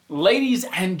Ladies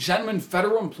and gentlemen,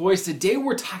 federal employees, today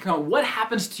we're talking about what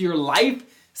happens to your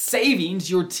life savings,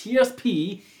 your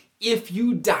TSP, if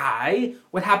you die.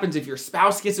 What happens if your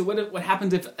spouse gets it? What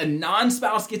happens if a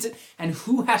non-spouse gets it? And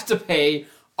who has to pay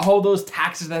all those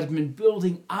taxes that have been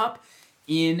building up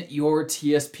in your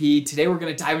TSP? Today we're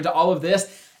going to dive into all of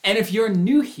this. And if you're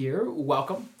new here,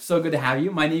 welcome. So good to have you.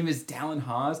 My name is Dallin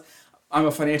Hawes. I'm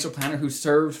a financial planner who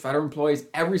serves federal employees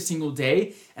every single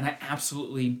day, and I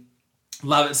absolutely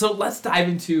love it. So let's dive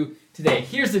into today.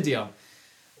 Here's the deal.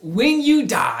 When you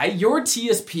die, your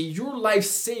TSP, your life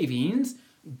savings,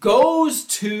 goes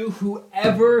to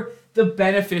whoever the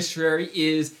beneficiary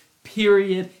is,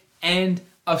 period, end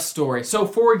of story. So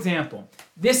for example,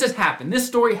 this has happened. This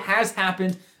story has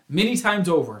happened many times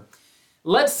over.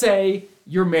 Let's say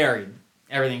you're married.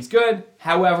 Everything's good.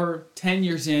 However, 10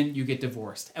 years in, you get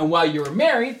divorced. And while you were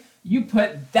married, you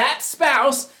put that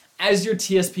spouse as your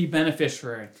TSP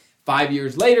beneficiary. 5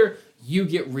 years later, you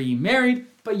get remarried,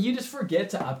 but you just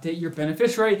forget to update your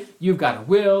beneficiary. You've got a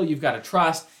will, you've got a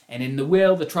trust, and in the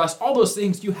will, the trust, all those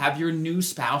things, you have your new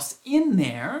spouse in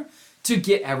there to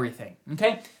get everything,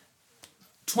 okay?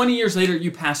 20 years later, you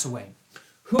pass away.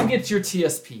 Who gets your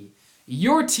TSP?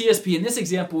 Your TSP, in this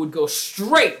example, would go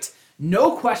straight,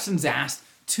 no questions asked,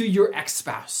 to your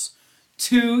ex-spouse.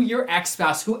 To your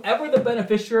ex-spouse. Whoever the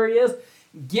beneficiary is,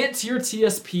 gets your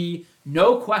TSP,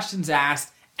 no questions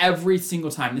asked, every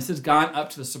single time. This has gone up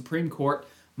to the Supreme Court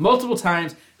multiple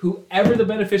times. Whoever the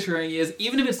beneficiary is,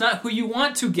 even if it's not who you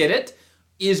want to get it,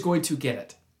 is going to get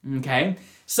it. Okay?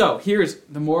 So here's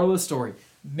the moral of the story.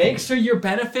 Make sure your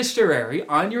beneficiary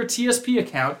on your TSP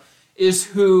account is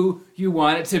who you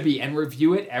want it to be, and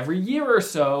review it every year or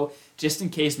so, just in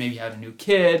case maybe you had a new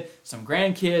kid, some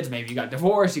grandkids, maybe you got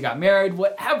divorced, you got married,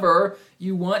 whatever.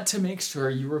 You want to make sure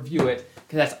you review it,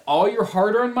 because that's all your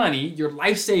hard-earned money, your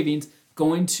life savings,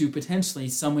 going to potentially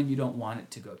someone you don't want it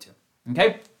to go to.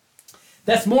 Okay?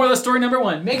 That's more of the story number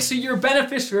one. Make sure your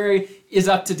beneficiary is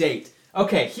up to date.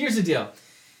 Okay, here's the deal.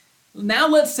 Now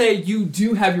let's say you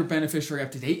do have your beneficiary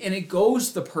up to date and it goes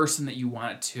to the person that you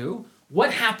want it to.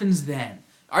 What happens then?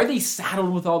 Are they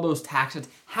saddled with all those taxes?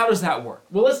 How does that work?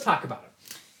 Well, let's talk about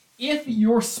it. If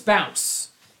your spouse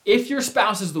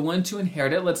is the one to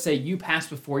inherit it, let's say you pass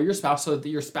before your spouse so that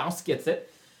your spouse gets it,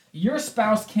 your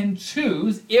spouse can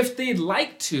choose, if they'd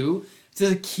like to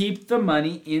keep the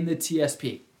money in the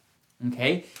TSP.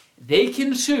 Okay? They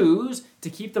can choose to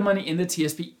keep the money in the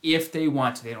TSP if they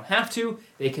want to. They don't have to.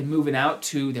 They can move it out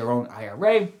to their own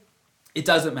IRA. It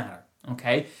doesn't matter.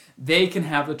 Okay? They can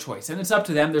have the choice. And it's up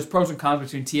to them. There's pros and cons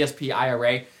between TSP,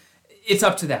 IRA. It's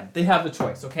up to them. They have the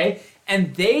choice. Okay?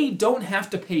 And they don't have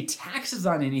to pay taxes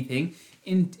on anything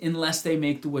unless they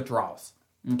make the withdrawals.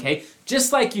 Okay,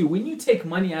 just like you, when you take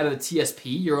money out of the TSP,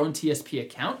 your own TSP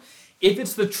account, if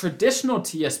it's the traditional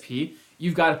TSP,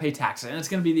 you've got to pay taxes. And it's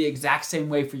going to be the exact same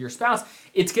way for your spouse.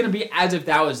 It's going to be as if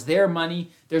that was their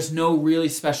money. There's no really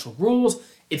special rules.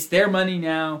 It's their money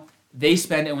now. They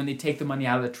spend it. When they take the money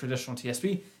out of the traditional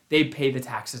TSP, they pay the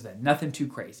taxes then. Nothing too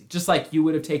crazy. Just like you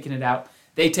would have taken it out,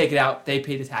 they take it out, they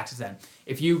pay the taxes then.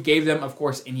 If you gave them, of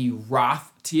course, any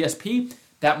Roth TSP,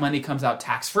 that money comes out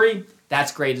tax-free.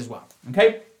 That's great as well.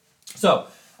 Okay? So,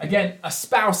 again, a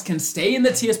spouse can stay in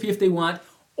the TSP if they want,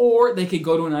 or they can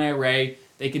go to an IRA.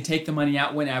 They can take the money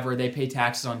out whenever. They pay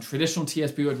taxes on traditional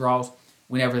TSP withdrawals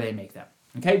whenever they make them.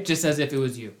 Okay? Just as if it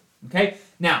was you. Okay?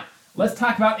 Now, let's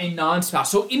talk about a non-spouse.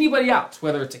 So anybody else,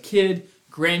 whether it's a kid,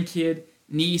 grandkid,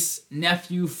 niece,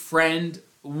 nephew, friend,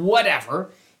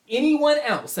 whatever, anyone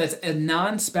else that's a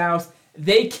non-spouse,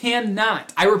 they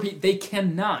cannot, I repeat, they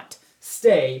cannot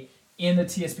stay in the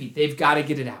TSP. They've got to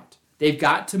get it out. They've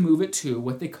got to move it to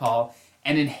what they call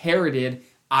an inherited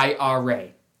IRA.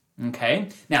 Okay?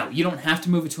 Now, you don't have to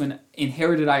move it to an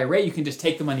inherited IRA. You can just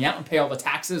take the money out and pay all the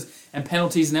taxes and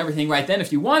penalties and everything right then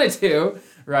if you wanted to,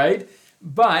 right?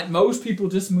 But most people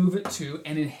just move it to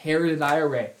an inherited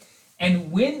IRA.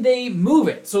 And when they move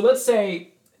it, so let's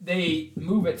say they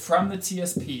move it from the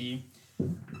TSP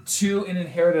to an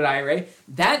inherited IRA,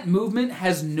 that movement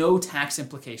has no tax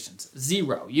implications.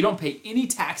 Zero. You don't pay any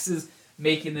taxes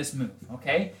making this move,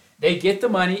 okay? They get the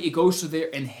money, it goes to their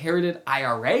inherited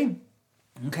IRA,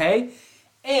 okay?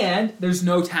 And there's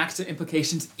no tax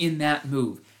implications in that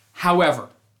move. However,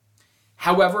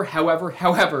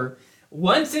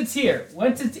 once it's here,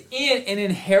 once it's in an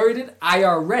inherited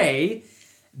IRA,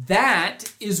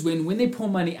 that is when they pull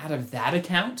money out of that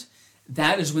account,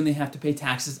 that is when they have to pay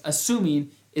taxes,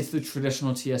 assuming it's the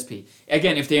traditional TSP.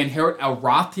 Again, if they inherit a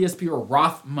Roth TSP or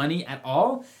Roth money at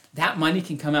all, that money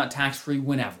can come out tax-free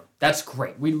whenever. That's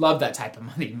great. We love that type of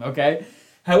money, okay?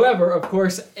 However, of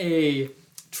course, a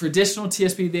traditional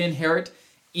TSP they inherit,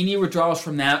 any withdrawals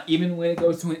from that, even when it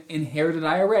goes to an inherited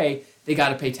IRA, they got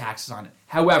to pay taxes on it.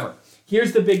 However,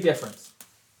 here's the big difference.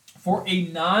 For a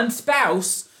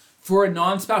non-spouse,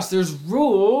 there's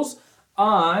rules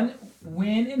on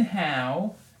when and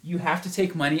how you have to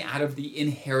take money out of the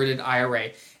inherited IRA.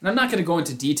 And I'm not going to go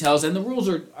into details, and the rules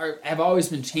have always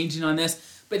been changing on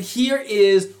this, but here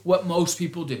is what most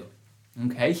people do.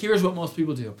 Okay, here's what most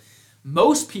people do.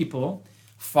 Most people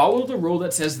follow the rule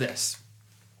that says this.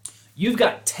 You've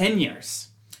got 10 years.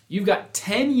 You've got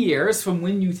 10 years from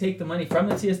when you take the money from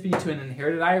the TSP to an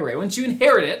inherited IRA. Once you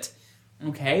inherit it,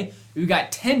 okay, you've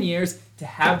got 10 years to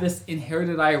have this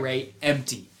inherited IRA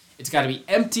empty. It's got to be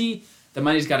empty, the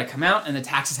money's got to come out, and the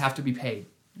taxes have to be paid,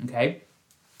 okay?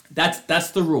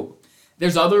 That's the rule.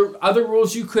 There's other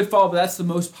rules you could follow, but that's the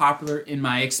most popular in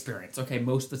my experience, okay,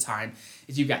 most of the time,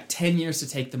 is you've got 10 years to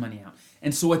take the money out.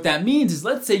 And so what that means is,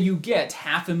 let's say you get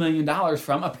 $500,000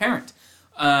 from a parent,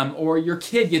 or your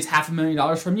kid gets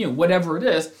 $500,000 from you, whatever it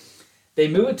is, they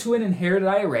move it to an inherited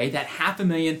IRA, that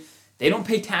 $500,000, they don't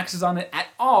pay taxes on it at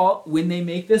all when they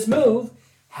make this move.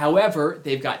 However,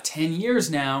 they've got 10 years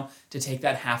now to take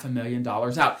that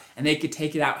 $500,000 out, and they could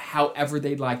take it out however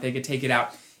they'd like. They could take it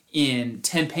out in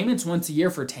 10 payments once a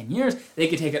year for 10 years. They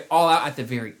could take it all out at the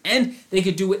very end. They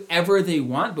could do whatever they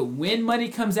want, but when money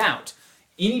comes out,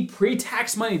 any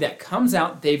pre-tax money that comes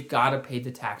out, they've got to pay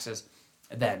the taxes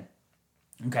then.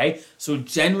 Okay? So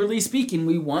generally speaking,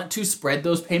 we want to spread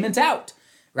those payments out,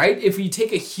 right? If you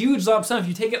take a huge lump sum, if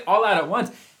you take it all out at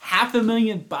once,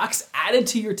 $500,000 added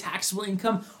to your taxable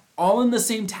income all in the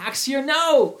same tax year?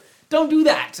 No, don't do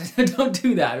that. Don't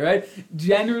do that, right?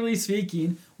 Generally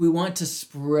speaking, we want to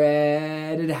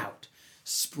spread it out.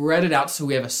 Spread it out so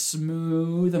we have a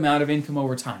smooth amount of income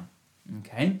over time,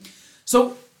 okay?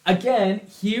 So again,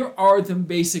 here are the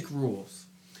basic rules.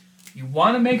 You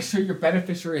want to make sure your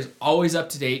beneficiary is always up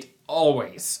to date,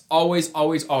 always, always,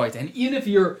 always, always. And even if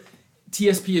your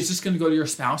TSP is just going to go to your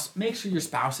spouse, make sure your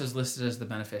spouse is listed as the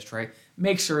beneficiary.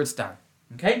 Make sure it's done,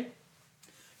 okay?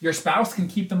 Your spouse can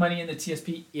keep the money in the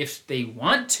TSP if they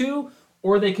want to,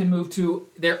 or they can move to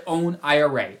their own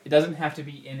IRA. It doesn't have to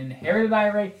be an inherited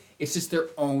IRA. It's just their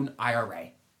own IRA,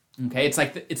 okay? It's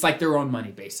like their own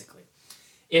money, basically.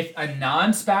 If a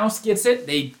non-spouse gets it,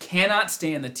 they cannot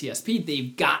stay in the TSP.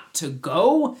 They've got to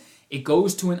go. It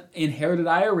goes to an inherited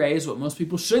IRA is what most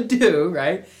people should do,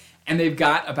 right? And they've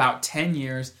got about 10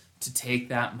 years to take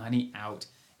that money out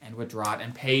and withdraw it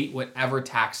and pay whatever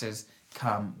taxes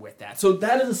come with that. So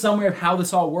that is a summary of how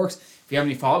this all works. If you have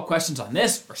any follow-up questions on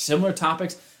this or similar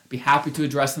topics, I'd be happy to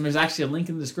address them. There's actually a link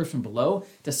in the description below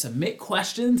to submit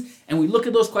questions, and we look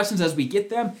at those questions as we get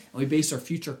them, and we base our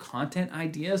future content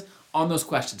ideas on those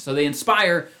questions. So they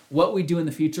inspire what we do in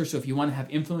the future. So if you want to have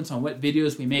influence on what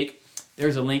videos we make,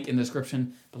 there's a link in the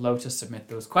description below to submit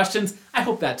those questions. I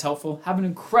hope that's helpful. Have an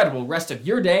incredible rest of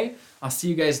your day. I'll see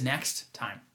you guys next time.